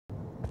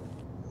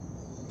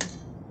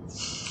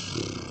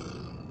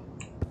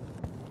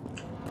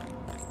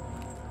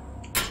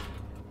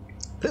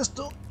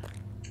pistol.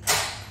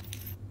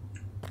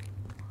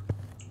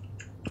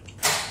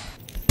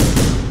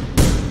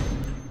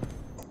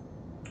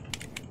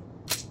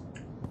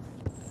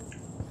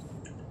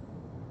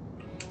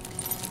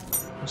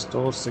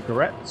 Stole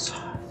cigarettes.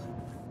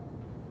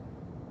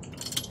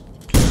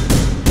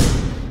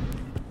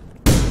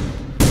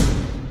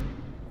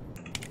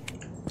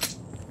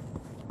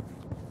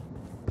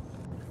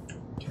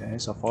 Okay,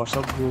 so far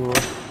so good.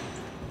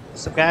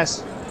 What's up,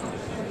 guys?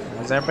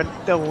 How's everybody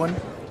doing?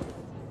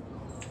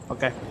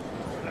 Okay.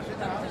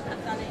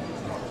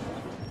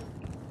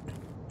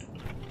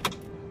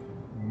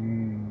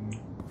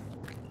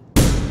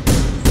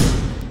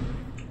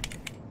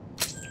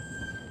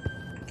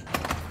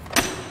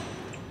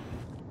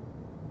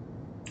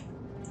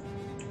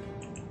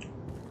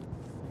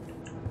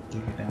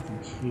 Dig it down from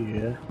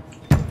here.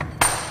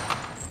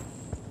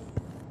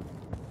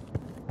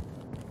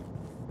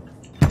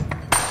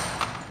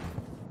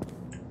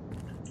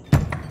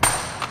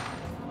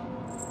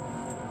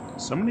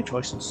 So many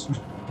choices.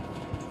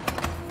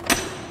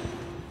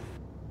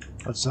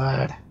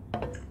 Outside.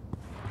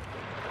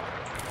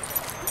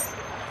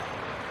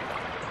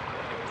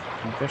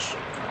 No fish. No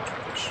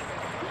fish.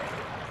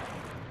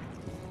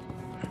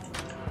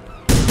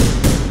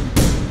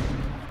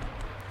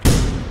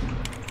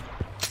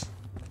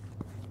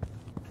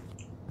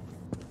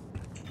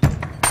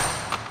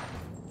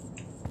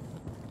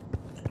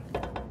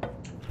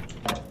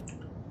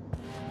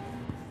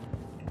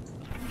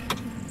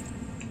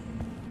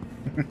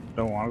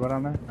 Don't want to go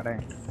down there? But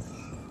dang.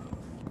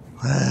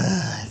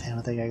 I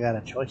don't think I got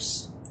a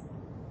choice.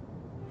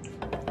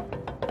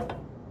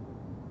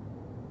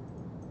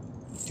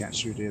 Can't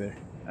shoot either.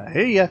 I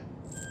hear ya.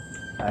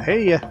 I hear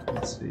ya.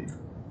 Let's see.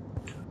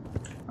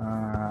 Am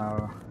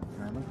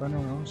I going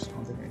anywhere else? I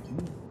don't think I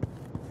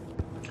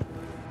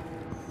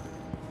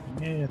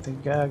can. Yeah, I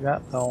think I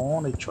got the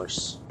only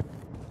choice.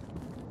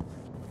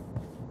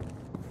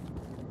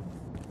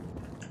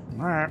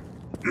 Alright.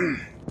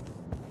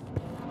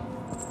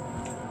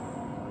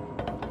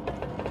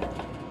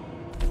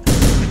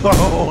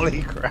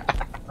 Holy crap.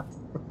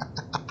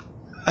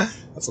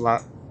 That's a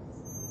lot.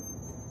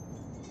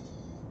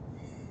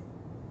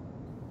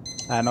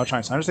 No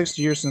chance.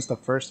 160 years since the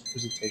first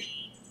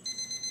visitation.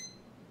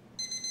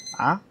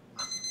 Huh?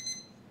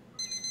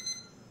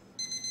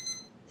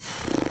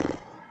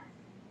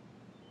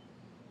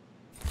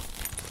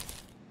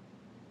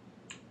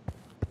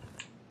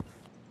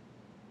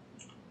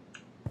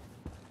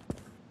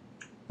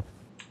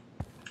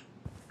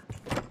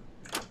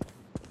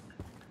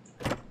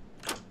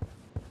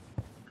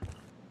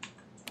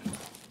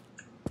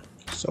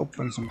 Soap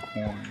and some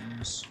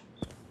coins.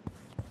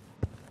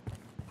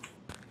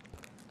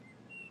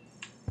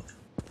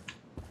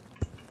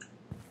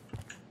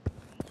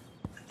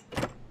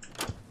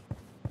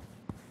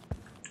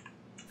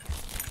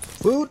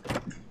 Food.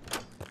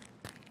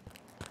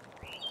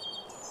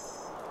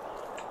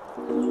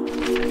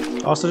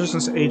 All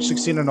citizens aged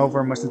 16 and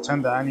over must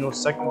attend the annual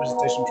second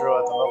visitation drill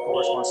at the local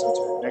response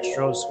center. Next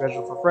drill is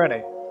scheduled for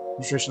Friday.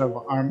 Administration of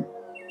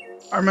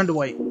Armand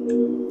White.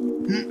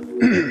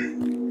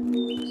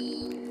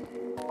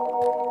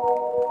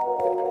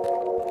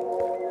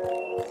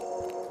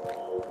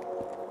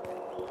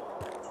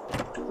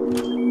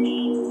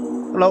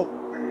 Hello.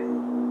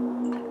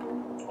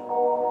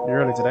 You're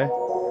early today.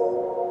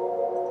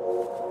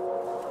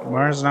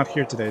 Mars not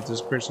here today.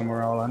 Disappeared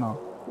somewhere, all I know.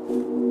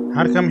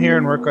 How to come here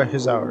and work at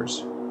his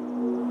hours.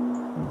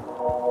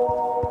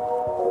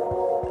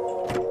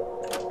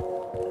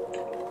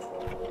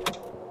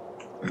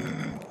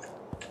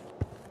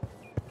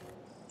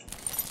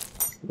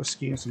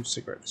 Whiskey and some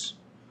cigarettes.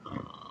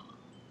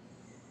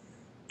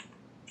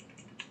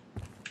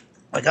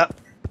 Wake up.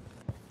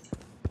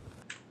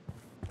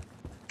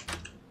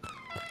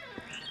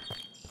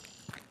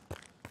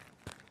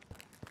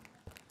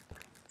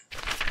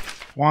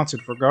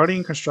 Wanted for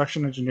guardian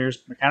construction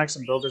engineers, mechanics,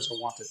 and builders are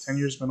wanted. 10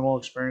 years minimal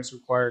experience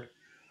required.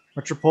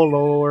 Metropole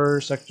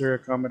lower sector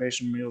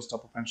accommodation, meals,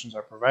 double pensions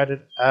are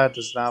provided. Ad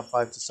does not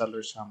apply to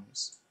settlers'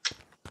 families.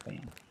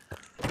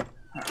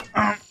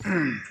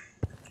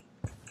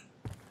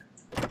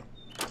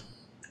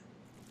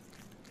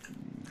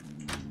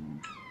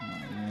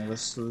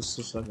 This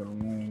looks like a...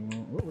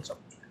 What's up?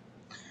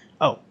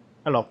 Oh,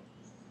 hello.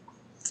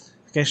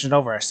 Vacation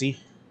over, I see.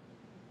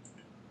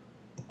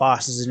 The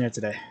boss is in here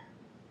today,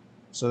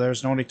 so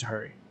there's no need to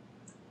hurry.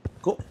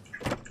 Cool.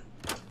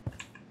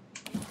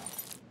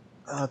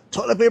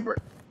 Toilet paper,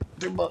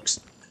 $3.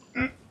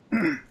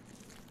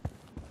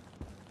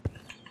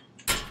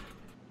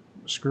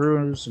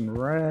 Screws and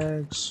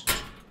rags.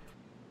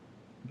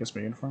 I guess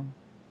my uniform.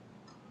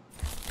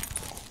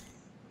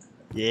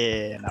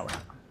 Yeah, now we're...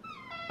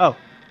 Oh.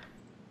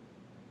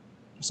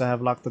 Guess I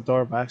have locked the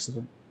door by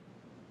accident.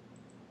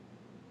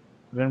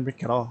 I didn't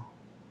break at all.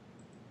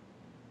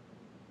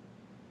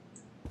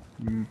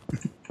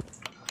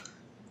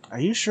 Are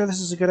you sure this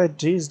is a good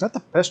idea? He's not the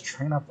best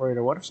train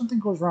operator. What if something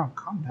goes wrong?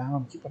 Calm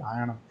down. Keep an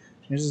eye on him.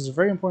 This is a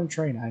very important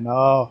train. I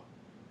know.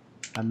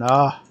 I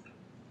know.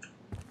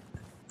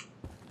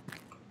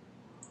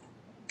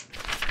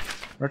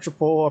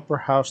 Metropole Upper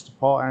House to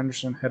Paul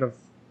Anderson, head of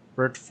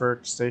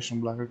Birdford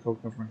Station, Blacker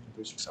Code Confirmation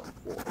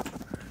 3674.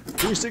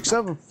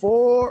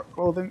 3674!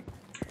 Clothing.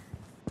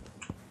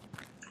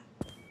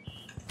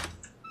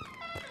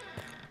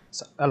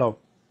 So, hello.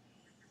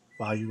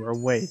 While you were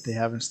away, they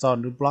have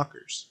installed new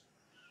blockers.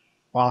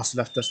 Boss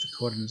left us the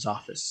code in his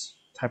office.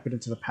 Type it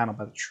into the panel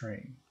by the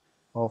train.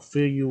 I'll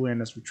fill you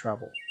in as we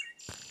travel.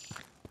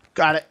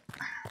 Got it.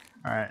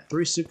 Alright,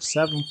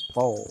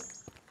 3674.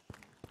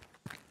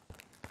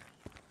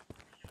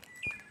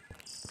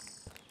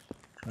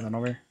 Nothing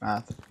over here?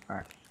 Nothing.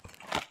 Alright.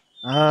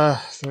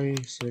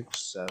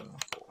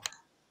 3674.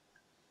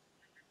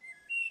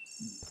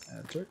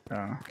 Enter.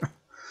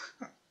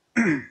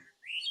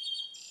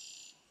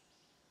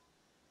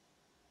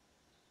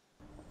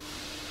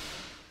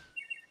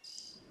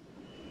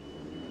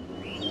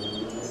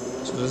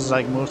 So this is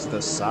like moved to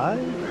the side?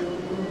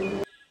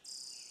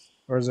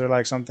 Or is there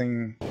like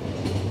something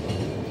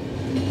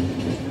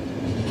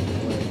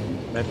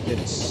that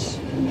gets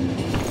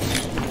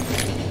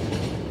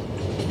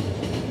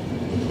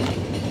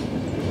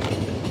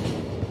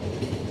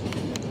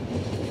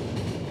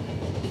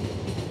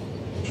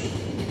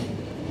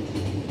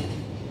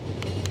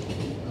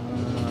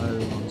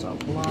everyone's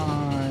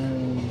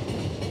offline,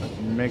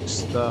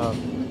 mixed up.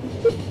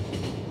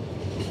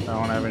 I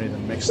don't have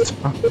anything mixed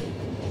up.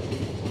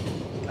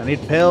 I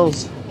need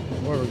pills.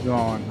 Where are we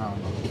going? I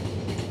don't know.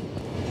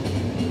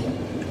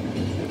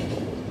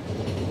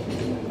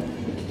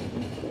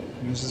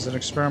 This is an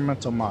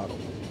experimental model.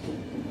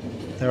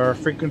 There are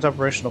frequent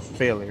operational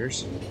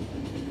failures.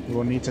 You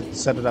will need to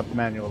set it up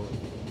manually.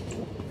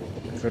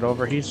 If it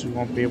overheats, we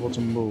won't be able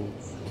to move.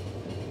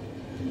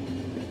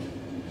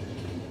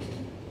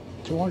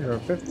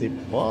 250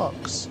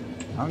 bucks.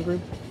 Hungry?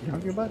 You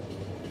hungry, bud?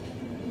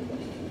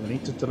 We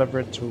need to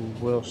deliver it to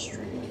Will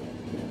Street.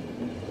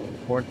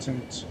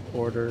 Important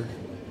order.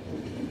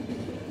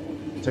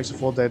 It takes a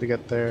full day to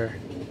get there.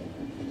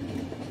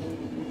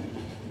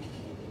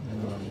 I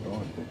know where I'm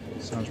going.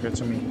 Sounds good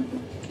to me.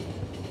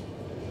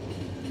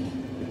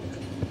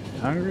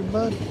 Hungry,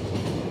 bud?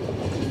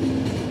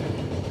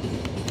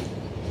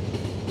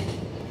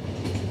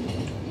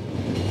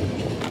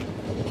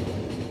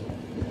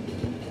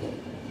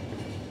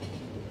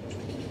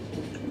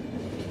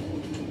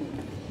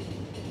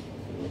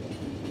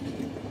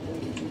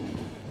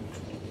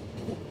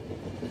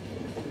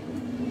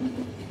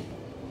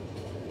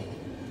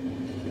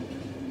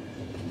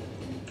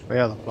 Oh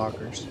yeah, the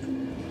blockers.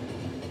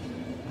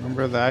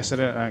 Remember the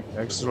accident at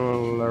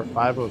Exeter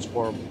 5? It was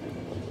horrible.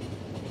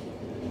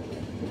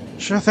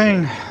 Sure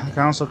thing. The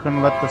council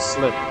couldn't let this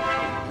slip.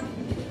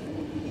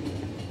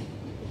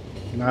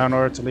 Now, in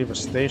order to leave a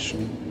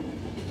station,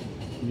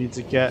 you need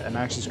to get an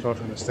access code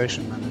from the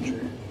station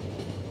manager.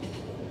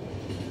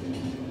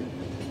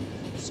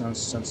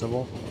 Sounds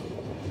sensible.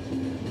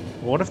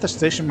 But what if the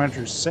station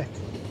manager is sick?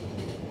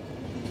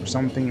 Or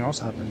something else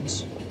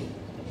happens?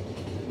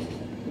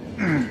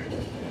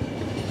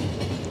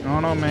 I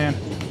don't know, man.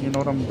 You know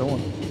what I'm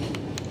doing.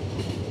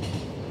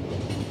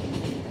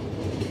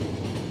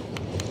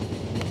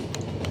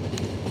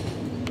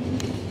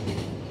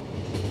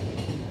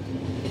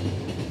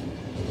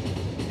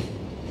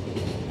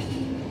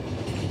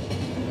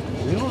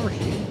 Is he over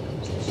here?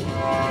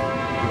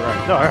 You're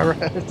right. No, I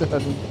read it.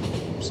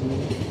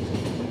 Absolutely.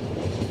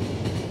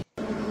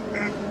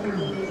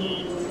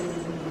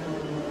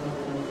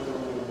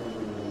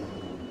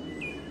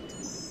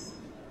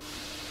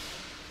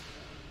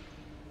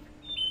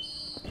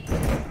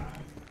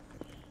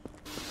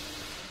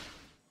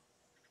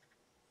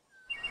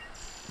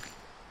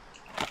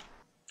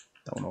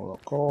 Don't know the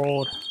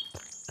code.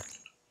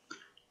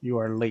 You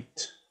are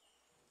late.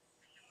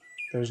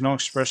 There's no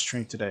express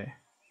train today.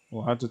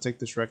 We'll have to take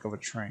this wreck of a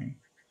train.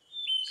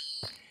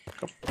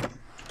 Go.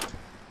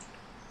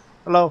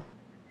 Hello.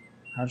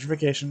 How's your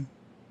vacation?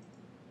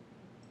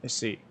 I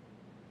see.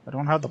 I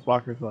don't have the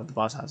blocker, but the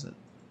boss has it.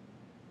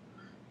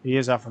 He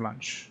is out for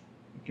lunch.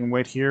 You can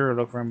wait here or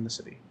look for him in the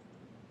city.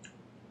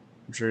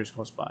 I'm sure he's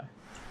close by.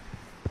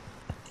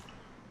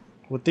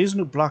 With these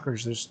new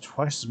blockers, there's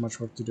twice as much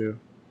work to do.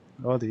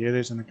 Oh, the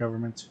idiots in the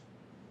government.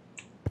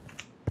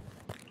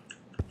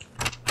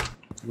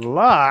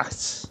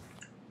 Locked!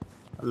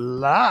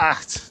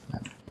 Locked!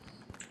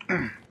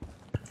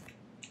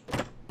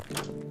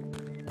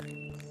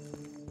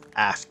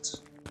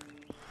 Aft.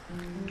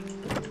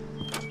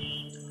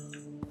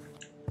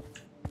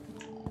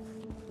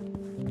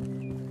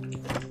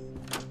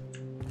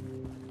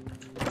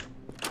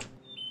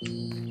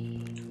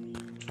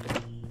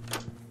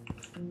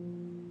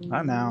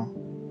 Not now.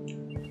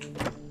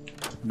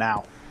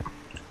 Now.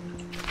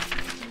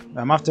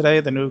 I'm off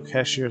today. The new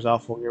cashier's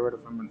off. We'll get rid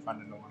of him and find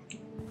a new one.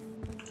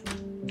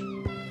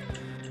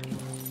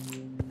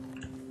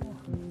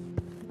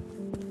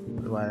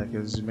 Why?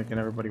 Because he's making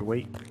everybody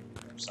wait.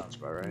 Sounds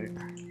about right.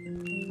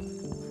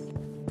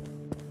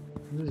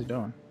 What is he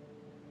doing?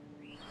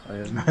 Oh, he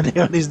has no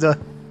idea what he's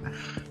doing.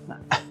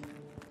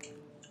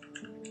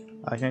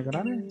 I can't go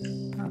down here?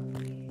 Oh.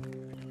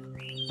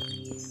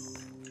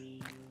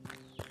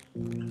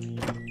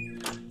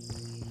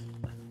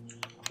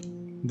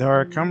 There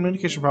are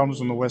communication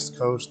problems on the west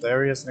coast. The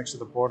areas next to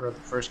the border are the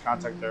first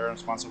contact area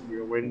responsible. We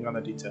are waiting on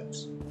the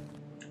details.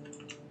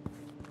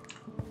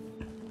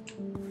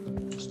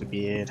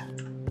 Stupid.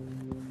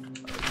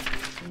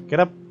 Get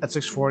up at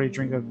 6:40,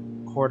 drink a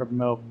quart of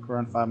milk,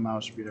 run 5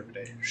 miles, repeat every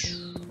day.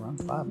 Run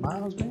 5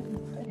 miles, man?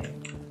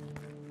 Dang.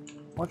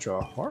 What, you're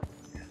a whore?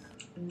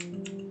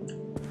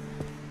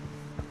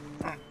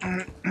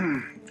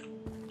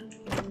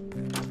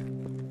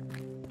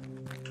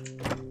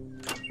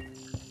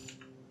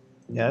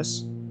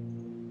 Yes?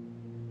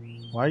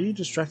 Why are you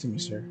distracting me,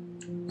 sir?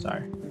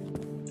 Sorry.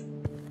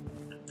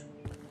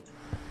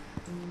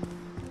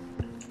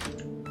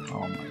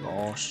 Oh my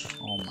gosh.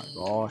 Oh my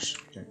gosh.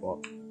 Can't go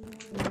up.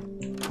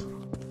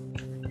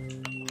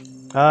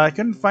 I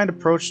couldn't find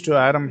approach to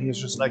Adam. He's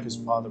just like his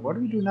father. What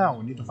do we do now?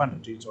 We need to find a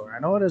detour. I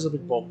know it is a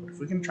big bolt, but if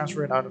we can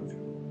transfer it out of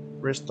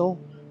Bristol,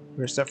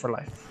 we're set for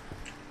life.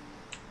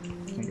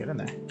 Can't get in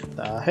there.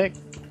 The heck?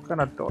 What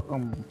kind of door?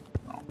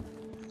 No.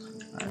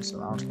 Alright, so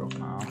that one's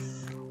broken off.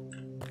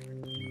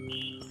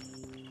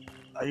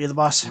 Are you the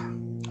boss?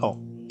 Oh.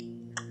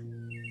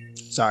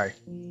 Sorry.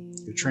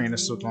 Your train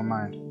is slipped on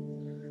mine.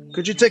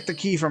 Could you take the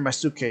key from my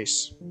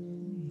suitcase?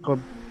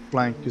 Code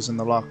blank is in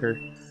the locker.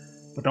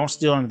 But don't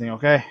steal anything,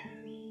 okay?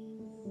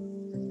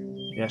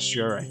 Yes,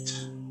 you're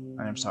right.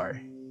 I am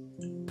sorry.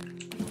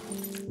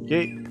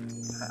 Okay.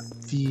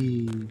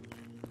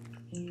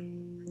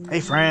 Hey,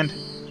 friend.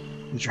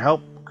 Need your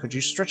help? Could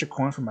you stretch a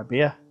coin for my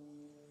beer?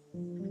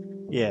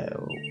 Yeah,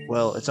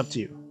 well, it's up to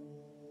you.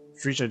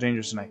 Streets are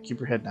dangerous tonight. Keep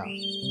your head down.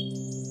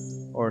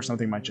 Or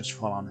something might just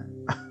fall on it.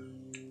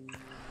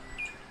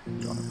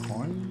 You want a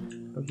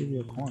coin? I'll give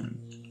you a coin.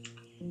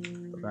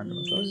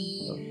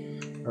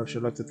 I should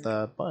have looked at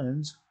the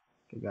buttons.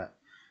 We got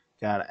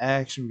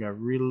action, we got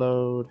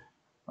reload.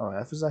 Oh,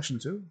 F is action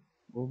too.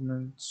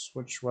 Movement,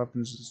 switch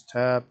weapons is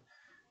tab.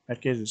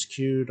 Medkit is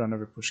Q, don't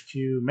ever push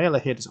Q. Melee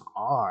hit is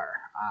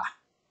R. Ah.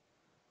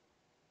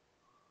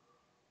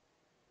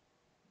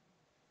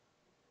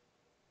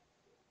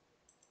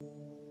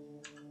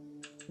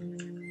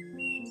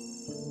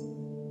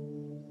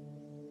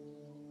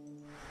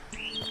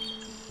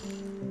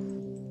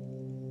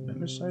 Let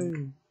me say.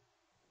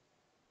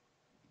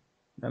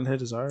 Melee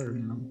hit is R, you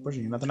know,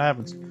 pushing, nothing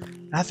happens.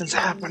 Nothing's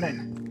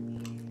happening!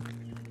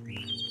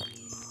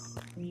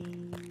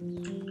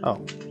 Oh.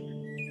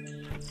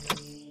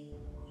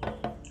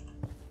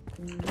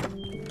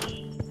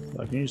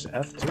 I can use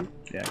F too?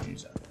 Yeah, I can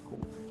use F. Cool.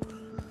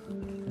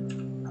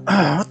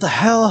 What the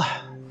hell?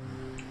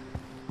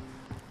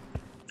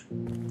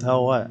 The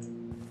hell what?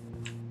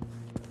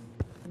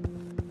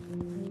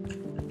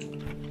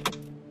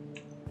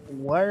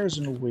 Wires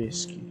and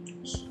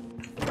whiskeys.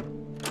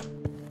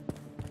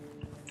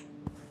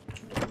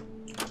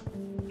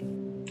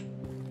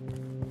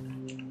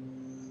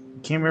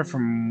 Came here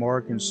from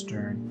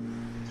Morgenstern.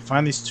 To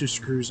find these 2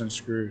 screws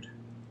unscrewed.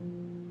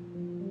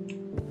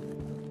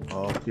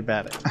 Oh, you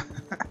bet it.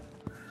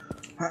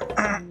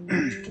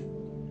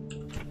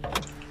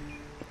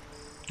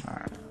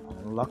 Alright,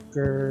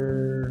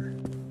 locker.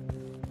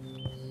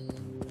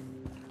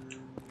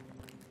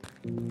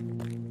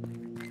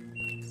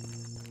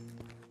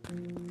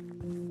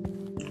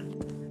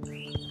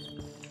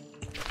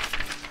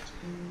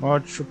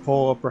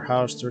 Metropole Upper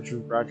House, search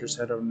of Rogers,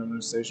 head of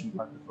Newman Station,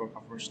 block before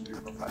confirmation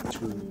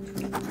 3452.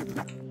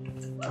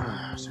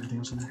 Is there anything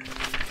else in there?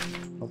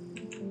 Oh.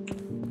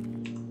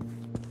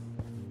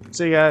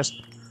 See you guys.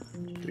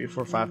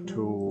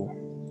 3452.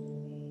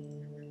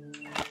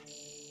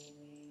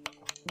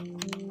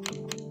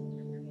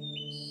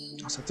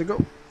 I'll set to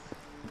go.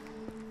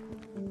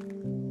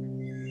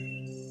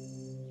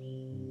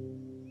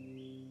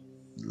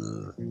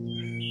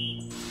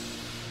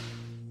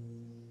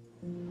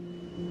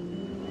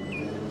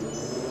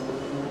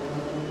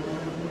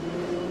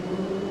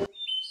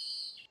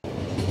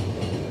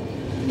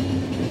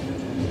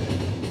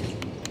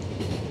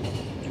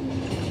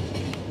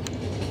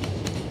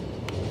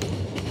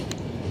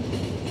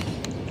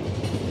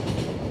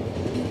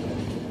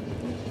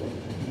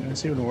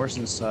 It's even worse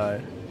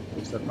inside.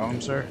 Is that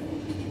wrong, sir?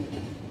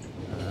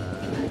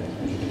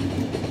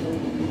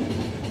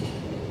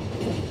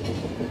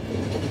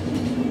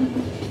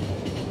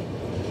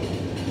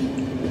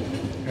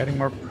 Adding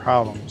more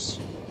problems.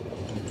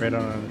 I'm afraid I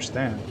don't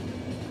understand.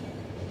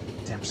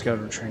 Damn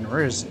skeleton train,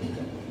 where is it?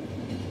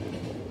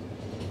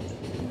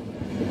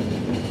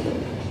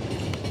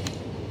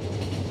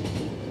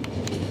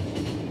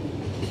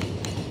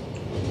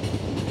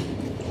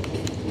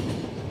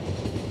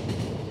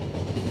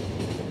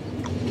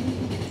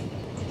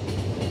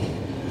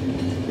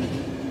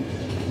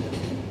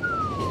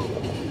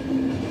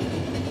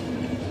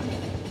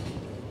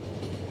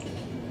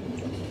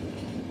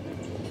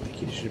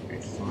 Should be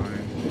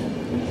fine.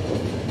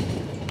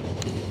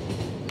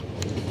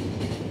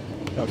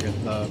 I'll get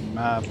the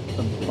map at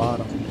the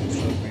bottom.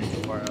 Shows me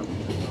where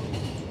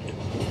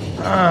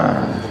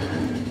I'm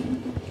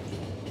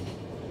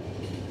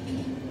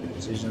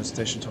Season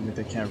station told me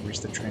they can't reach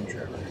the train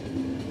driver.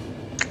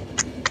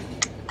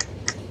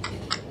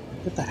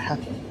 How did that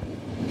happen?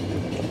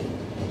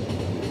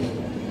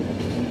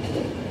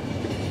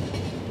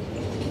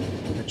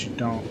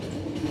 don't.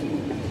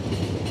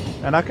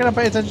 And I couldn't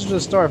pay attention to the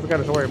store. I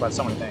forgot to worry about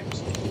so many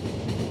things.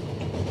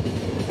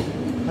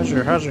 How's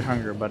your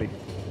hunger, buddy?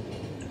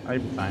 I'll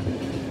be fine.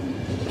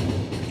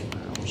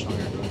 How much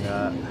hunger do we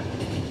got?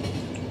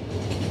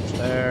 It's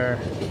there.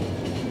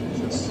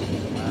 This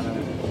doesn't matter.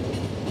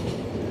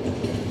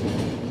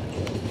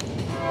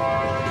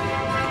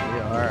 We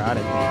are out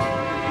of here.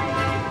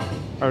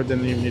 I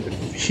didn't even need to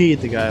feed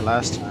the guy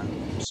last time.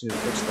 Let's see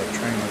if it's that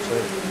train looks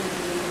like.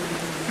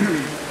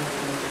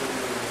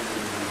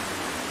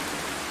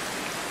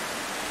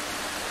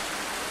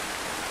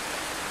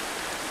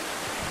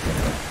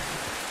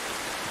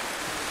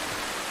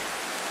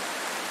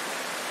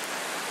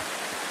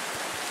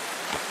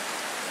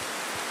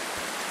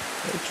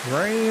 It's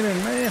raining,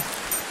 man.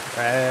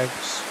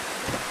 Bags.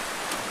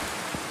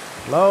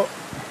 Hello?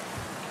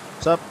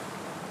 What's up?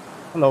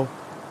 Hello.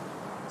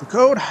 The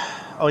code?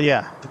 Oh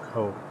yeah, the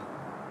code.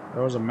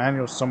 There was a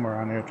manual somewhere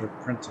on here to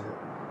print it.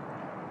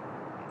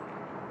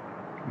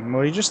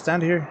 Will you just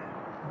stand here?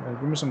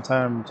 Give me some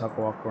time to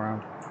walk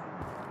around.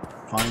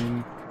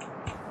 Fine.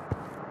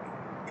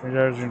 Change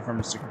out uniform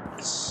and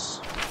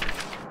cigarettes.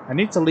 I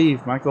need to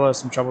leave. Michael has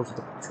some troubles with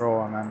the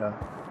patrol, Amanda.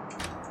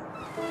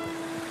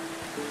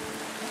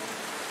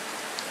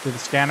 To the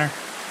scanner.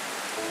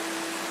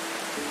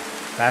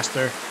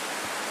 Faster.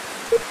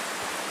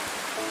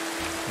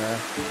 Okay.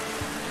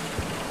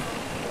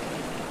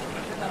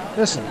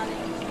 Listen,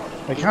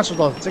 they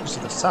canceled all the tickets to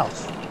the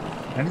south.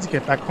 I need to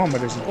get back home,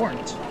 but it's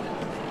important.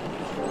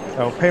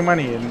 I will pay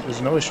money and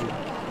there's no issue.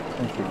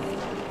 Thank you.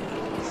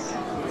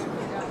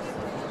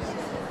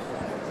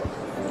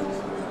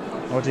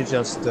 No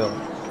details still.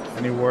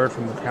 Any word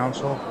from the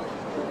council?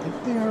 I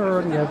think they are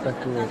already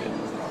evacuated.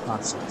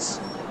 Nonsense.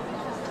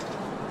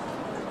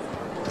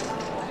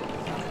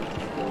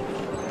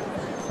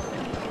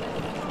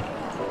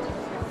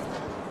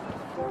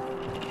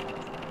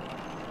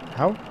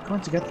 How are we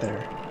going to get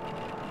there?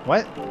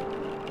 What?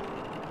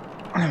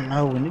 I don't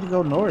know, we need to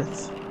go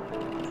north.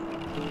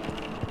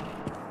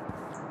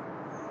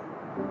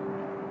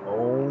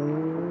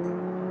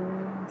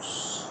 Oh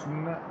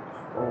snap.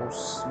 Oh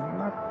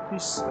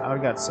snap. I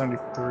got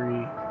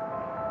 73.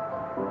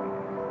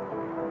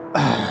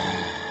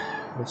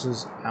 This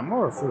is ammo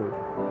or food?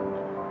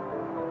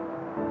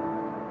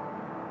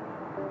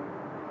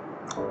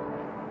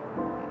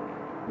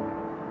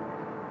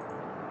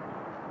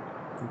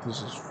 I think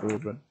this is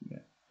food, but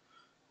yeah.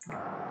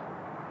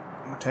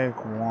 I'm gonna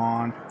take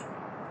one.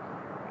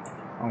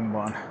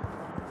 One.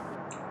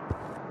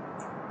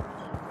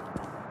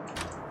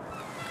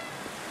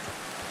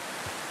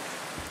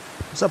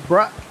 What's up,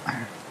 bruh?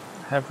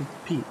 Have to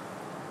repeat.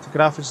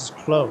 Ticket office is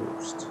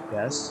closed.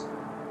 Yes.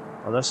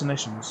 All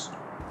destinations.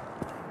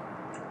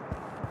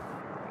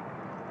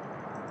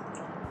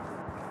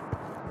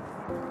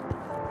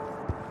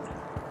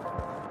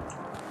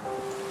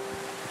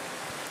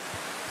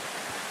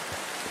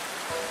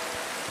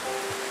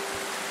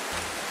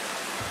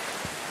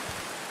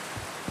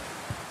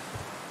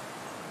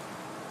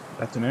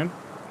 Afternoon.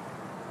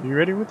 Are you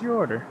ready with your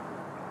order?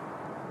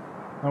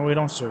 No, we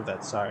don't serve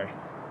that, sorry.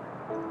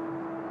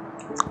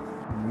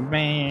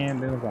 Man,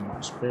 they look at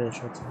my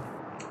specialty.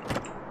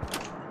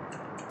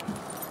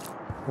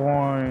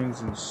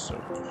 Coins and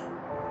soap.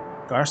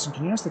 Garson,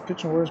 can you ask the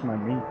kitchen where's my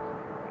meat?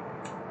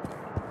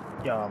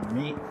 Yeah,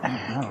 meat. I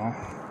don't know.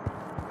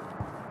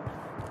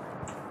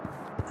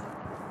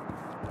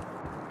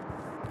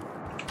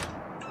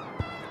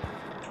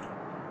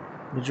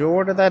 Did you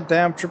order that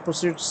damn triple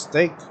seared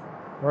steak?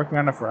 Working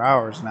on it for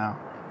hours now.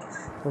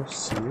 Triple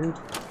seared?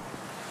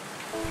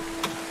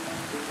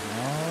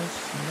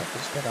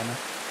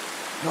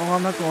 No,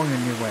 I'm not going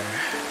anywhere.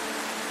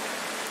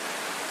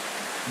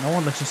 No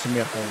one listens to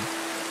me at home.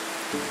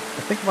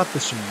 But think about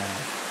this, young man.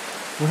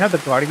 We have the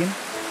Guardian,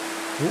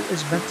 who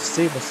is meant to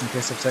save us in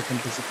case of second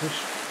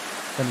execution.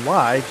 Then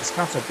why does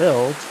Council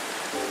build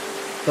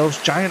those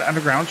giant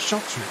underground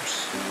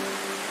shelters?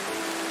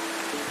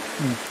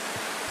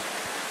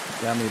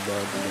 Yummy,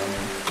 bud. Yummy.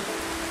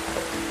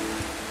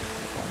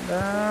 Calm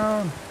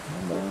down.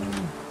 Calm down.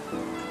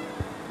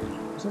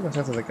 I'm just gonna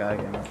talk to the guy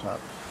again up top.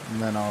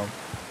 And then I'll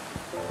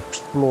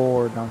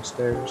explore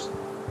downstairs.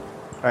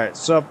 Alright,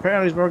 so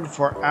apparently he's working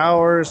for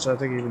hours, so I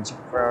think even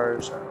 4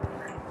 hours.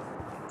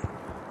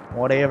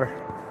 Whatever.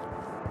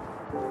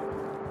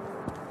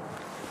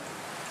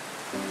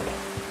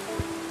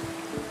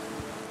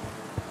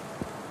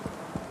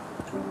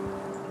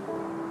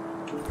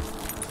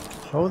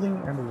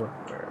 Clothing and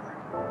workwear.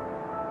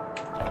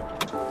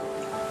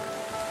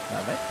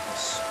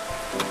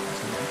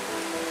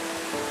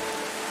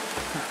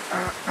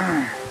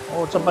 Oh,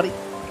 what's up, buddy?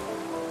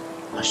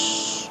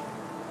 Hush.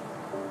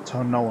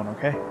 Tell no one,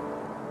 okay?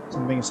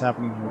 Something is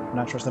happening here. Do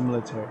not trust the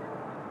military.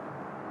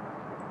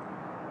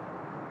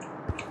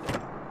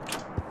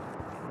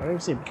 What do you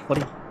say,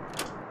 buddy?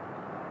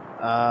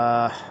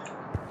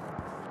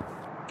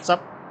 What's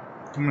up?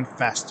 Coming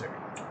faster.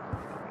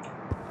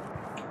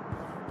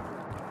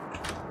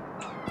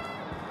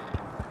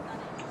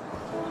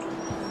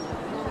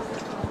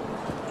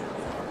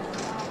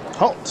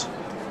 Halt!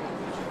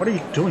 What are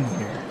you doing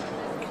here?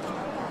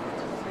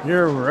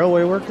 You're a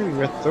railway worker?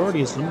 Your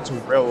authority is limited to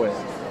railway.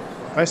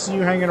 If I see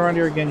you hanging around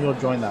here again, you'll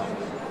join that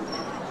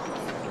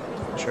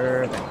one.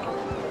 Sure thing.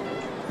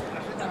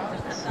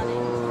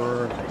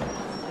 Sure thing.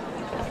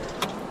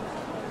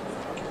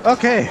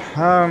 Okay,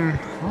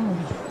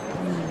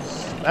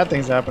 that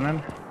thing's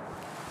happening.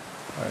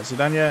 Alright, is he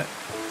done yet?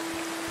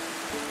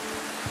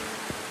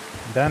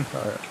 Done?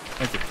 Alright,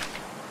 thank you.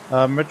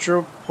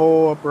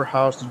 Metropole Upper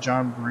House to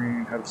John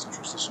Green, head of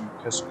Central Station,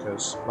 Kiss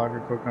Kiss. Logger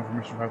code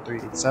confirmation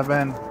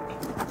 5387.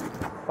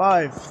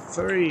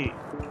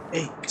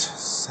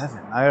 5387.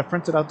 I have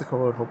printed out the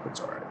code, hope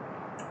it's alright.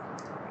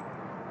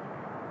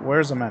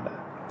 Where's Amanda?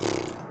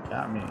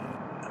 Yeah, I mean,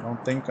 I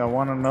don't think I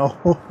want to know.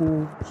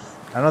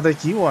 I don't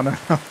think you want to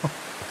know.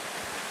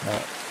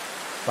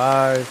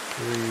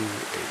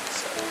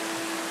 5387.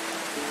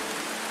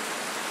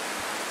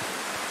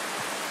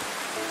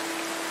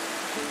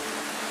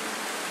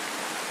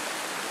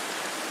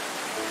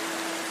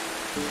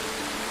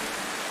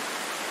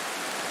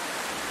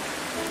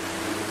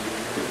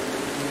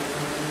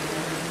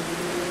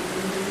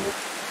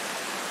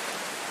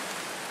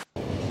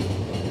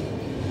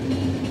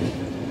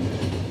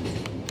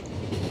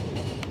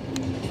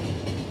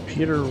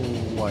 Peter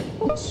White.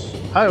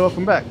 Hi,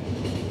 welcome back.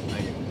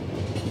 Thank you.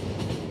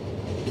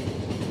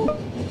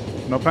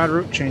 No planned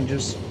route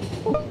changes.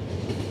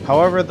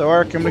 However, there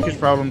are communication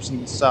problems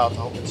in the south. I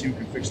hope the team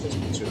can fix this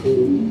one too.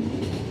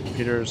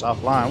 Peter's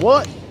offline.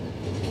 What?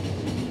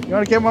 You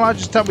want to get one line?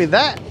 Just tell me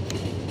that.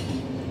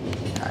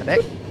 God,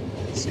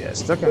 see, I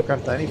still can't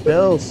craft any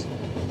pills.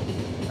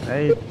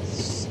 I need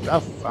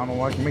stuff. I don't know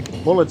why I can make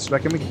bullets, but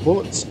I can make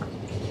bullets.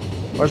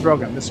 Where's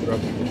broken? This is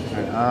broken.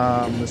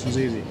 Alright, this one's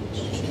easy.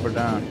 Just put it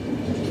down.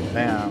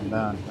 Bam,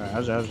 done.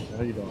 Alright, how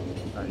you doing?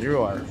 Alright, you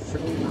are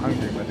freaking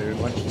hungry, my dude.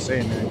 Why don't you say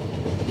anything?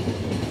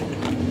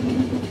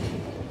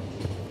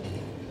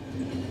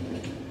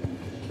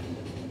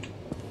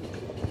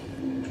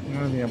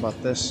 Anything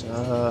about this?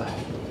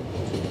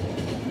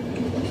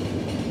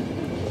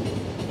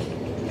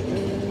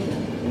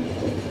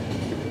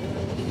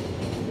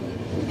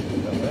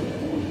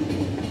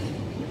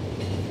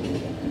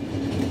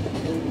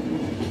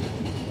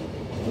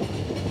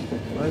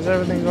 Why is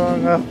everything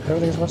going up?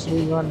 Everything's supposed to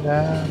be going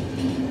down.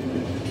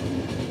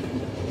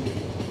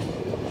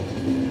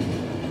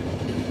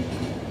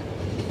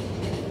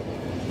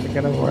 It's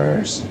getting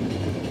worse.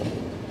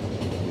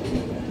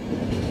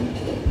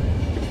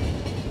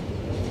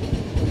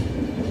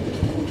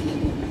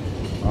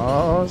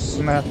 Oh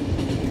snap.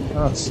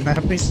 Oh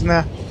snappy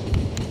snap.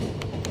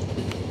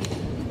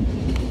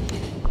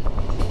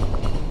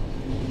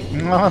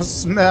 Oh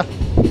snap.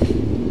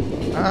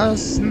 Oh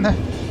snap.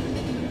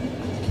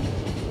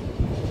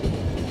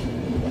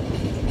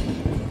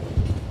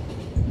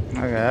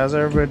 Okay, how's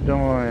everybody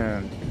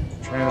doing?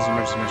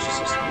 Transmission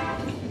system.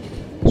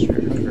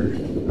 Straight hunger.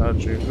 Oh,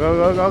 true. Go,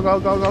 go, go, go,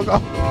 go, go, go.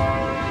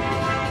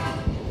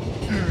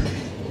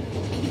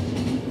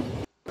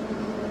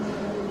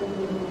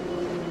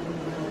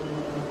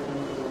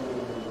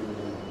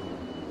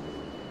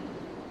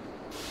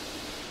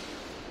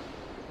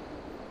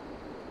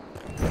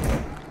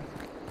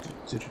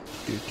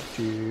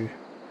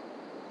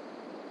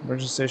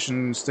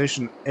 Emergency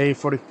station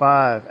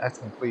A45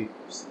 active complete.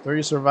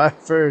 30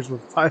 survivors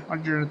with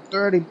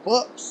 530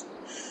 books.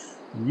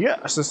 Yeah,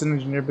 assistant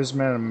engineer,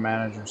 businessman, and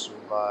manager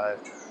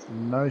survived.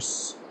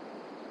 Nice.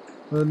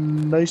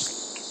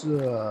 Nice.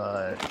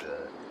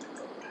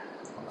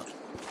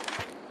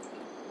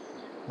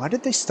 Why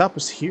did they stop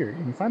us here?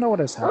 Can you find out what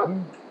has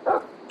happened?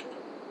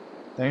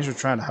 Thanks for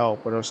trying to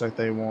help, but it looks like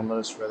they won't let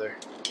us further.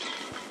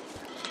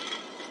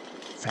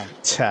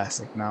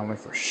 Fantastic. Now only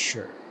for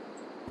sure.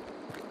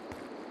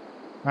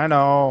 I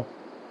know.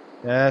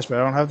 Yes, but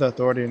I don't have the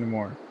authority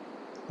anymore.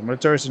 The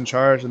military is in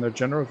charge and their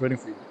general is waiting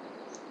for you.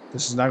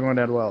 This is not going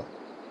to end well.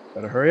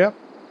 Better hurry up.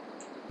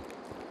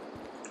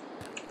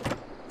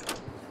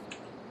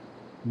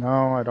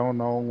 No, I don't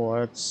know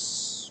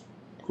what's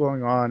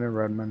going on in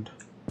Redmond.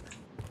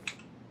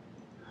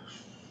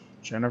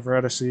 Jennifer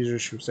had a seizure.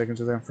 She was taken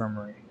to the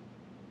infirmary.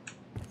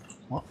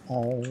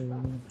 Uh-oh.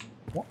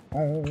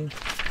 Uh-oh.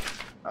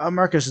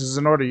 Marcus, this is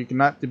in order. You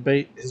cannot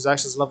debate his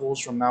access levels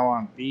from now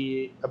on.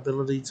 B,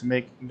 ability to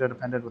make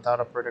independent without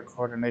operator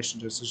coordination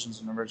decisions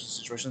in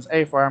emergency situations.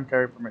 A, firearm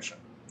carry permission.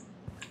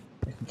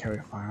 You can carry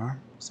a firearm.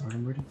 Is that what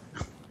I'm reading?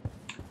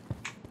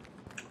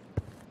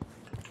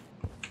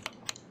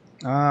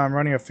 I'm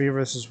running a fever.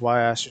 This is why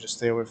I asked you to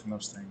stay away from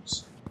those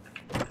things.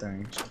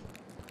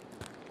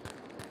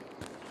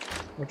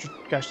 What you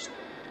guys...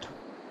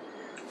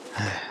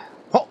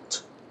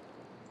 Halt!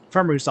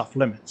 Infirmary is off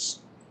limits.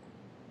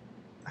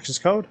 Access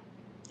code?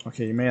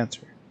 Okay, you may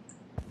enter.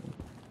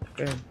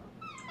 Okay.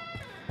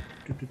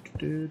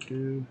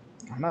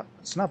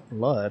 It's not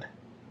blood.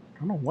 I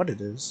don't know what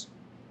it is.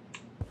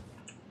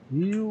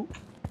 You.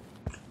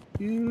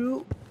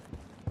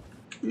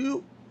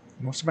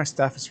 Most of my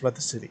staff has fled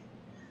the city.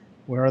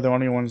 We are the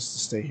only ones to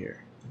stay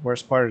here. The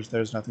worst part is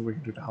there's nothing we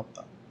can do to help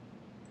them.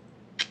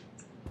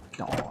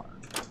 Darn.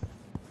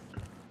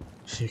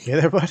 You okay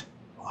there, bud?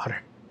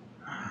 Water.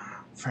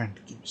 Friend,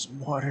 give me some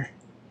water.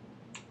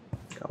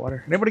 Got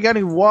water? Anybody got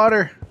any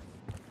water?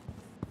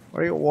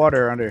 Where do you get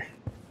water under?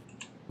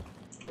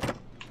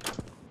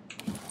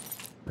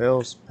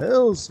 Pills.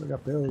 Pills! I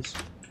got pills.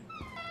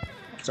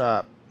 What's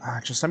up?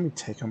 Just let me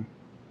take them.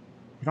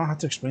 You don't have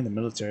to explain the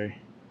military. You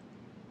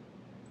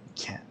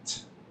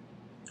can't.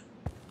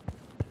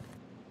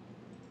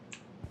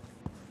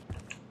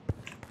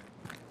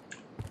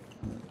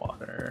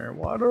 Water.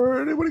 Water.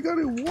 Anybody got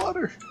any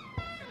water?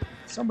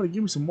 Somebody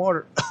give me some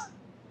water.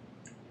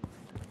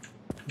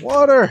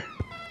 Water!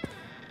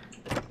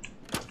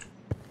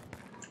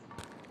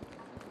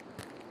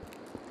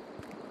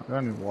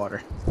 I need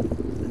water.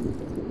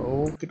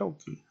 Okie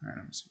dokie. Alright,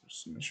 let me see.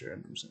 Just make sure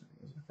I'm missing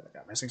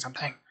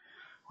something.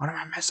 What am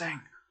I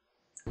missing?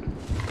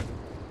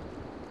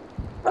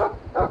 What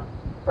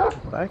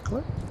did I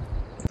click?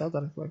 What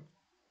did I click?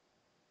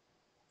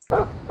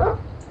 I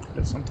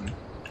did something.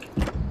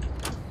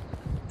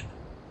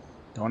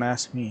 Don't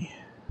ask me.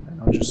 I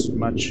know just as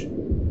much.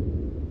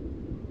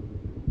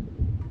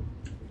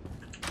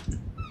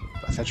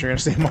 I thought you were gonna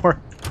say more.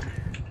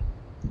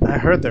 I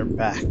heard they're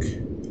back.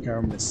 The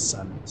government is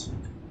silent.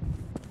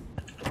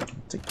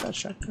 Take that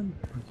shotgun.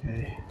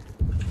 Okay.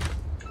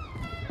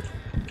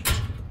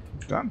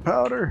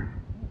 Gunpowder.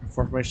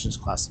 Information is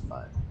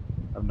classified.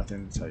 I have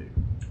nothing to tell you.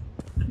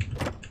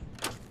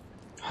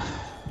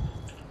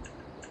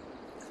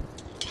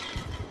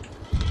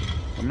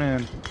 Come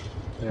in.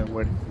 They're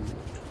waiting for you.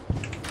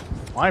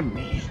 Why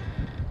me?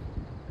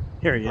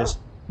 Here he is.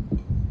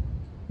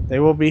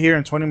 They will be here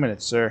in 20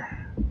 minutes, sir.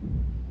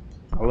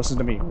 Now listen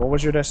to me. What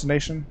was your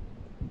destination?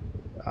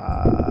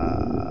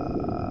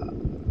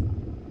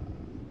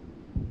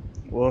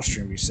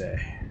 Willstream, you say.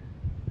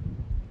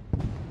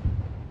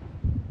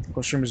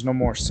 Willstream is no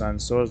more, son.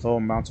 So is the whole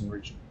mountain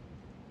region.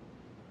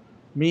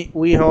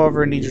 We,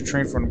 however, need your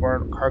train for an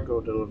important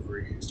cargo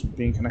delivery. It's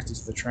being connected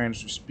to the train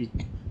as we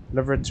speak.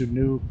 Deliver it to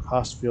New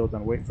Costfield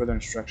and wait for the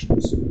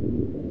instructions.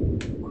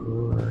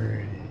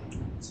 Great.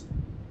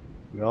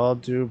 We all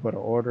do, but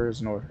an order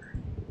is an order.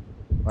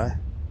 What?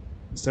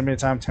 Estimate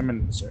time 10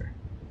 minutes, sir.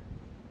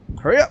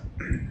 Hurry up!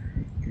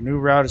 Your new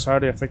route is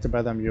hardly affected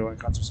by them. You will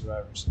encounter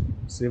survivors.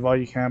 Save all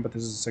you can, but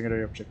this is a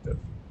secondary objective.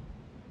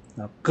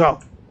 Now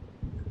go!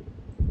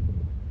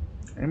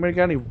 Anybody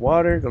got any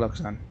water? Good luck,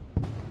 son.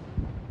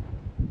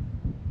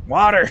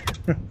 Water!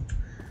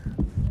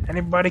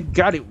 Anybody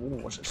got it? Ooh,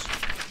 what's this?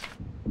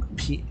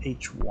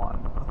 PH1.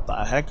 What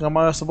the heck am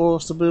I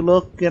supposed to be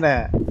looking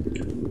at?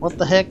 What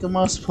the heck am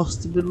I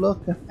supposed to be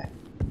looking at?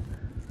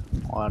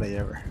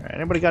 Whatever.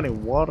 Anybody got any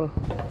water?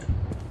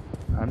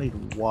 I need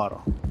water.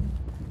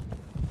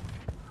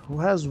 Who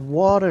has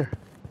water?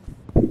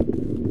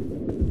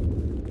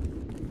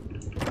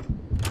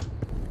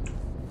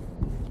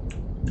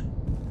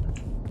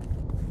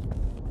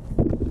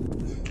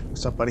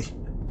 What's up, buddy?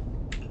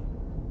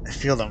 I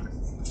feel them.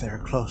 They're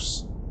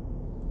close.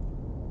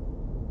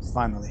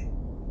 Finally.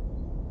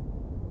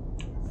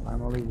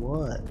 Finally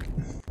what?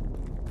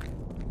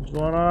 What's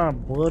going on,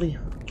 buddy?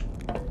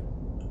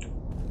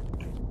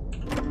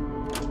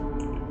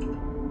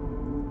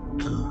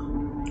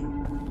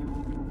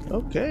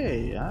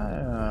 Okay,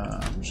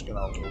 I'm just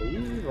gonna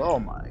leave. Oh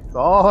my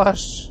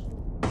gosh.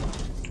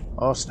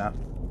 Oh snap.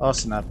 Oh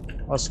snap.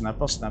 Oh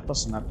snap. Oh snap. Oh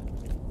snap.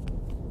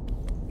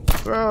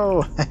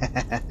 Bro!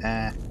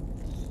 Did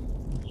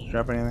you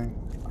drop anything?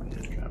 I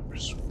didn't drop a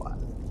spot.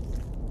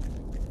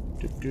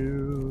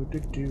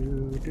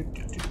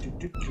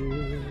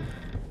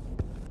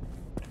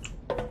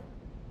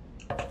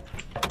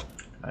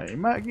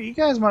 You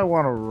guys might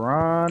want to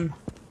run.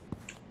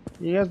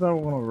 You guys might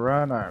want to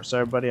run. Alright,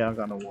 sorry buddy, I don't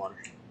got no water.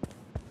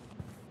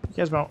 You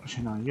guys might want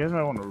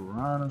to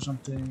run or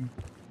something.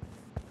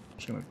 I'm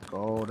just gonna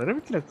go. Did I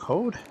ever get a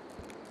code?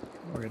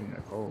 We're getting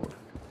a code.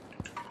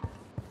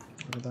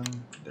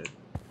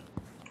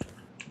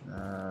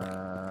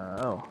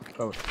 Oh,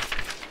 code.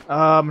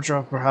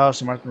 Metro per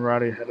house, Martin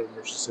Roddy, head of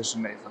emergency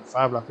station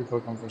 855, Lockwood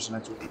code conversion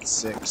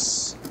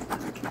 9286.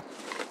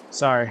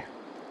 Sorry. I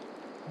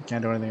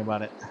can't do anything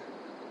about it.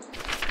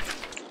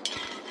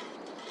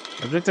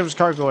 Objective is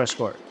cargo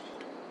escort.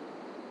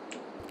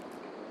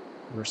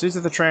 Receipts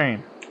of the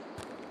train.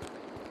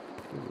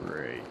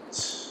 Great.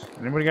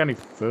 Anybody got any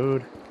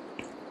food?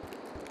 I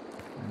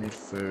need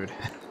food.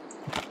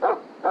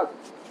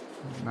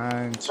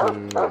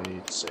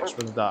 9286. Where's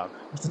the dog?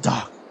 Where's the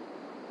dog?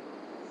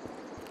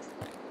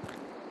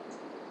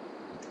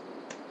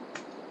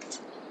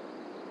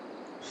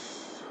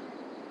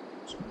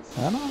 Is my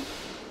fan on?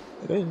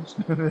 It is.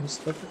 It's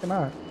the freaking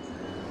on.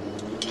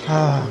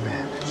 Oh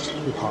man, it's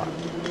too hot.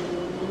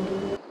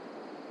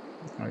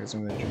 I guess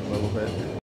I'm gonna drink a little bit.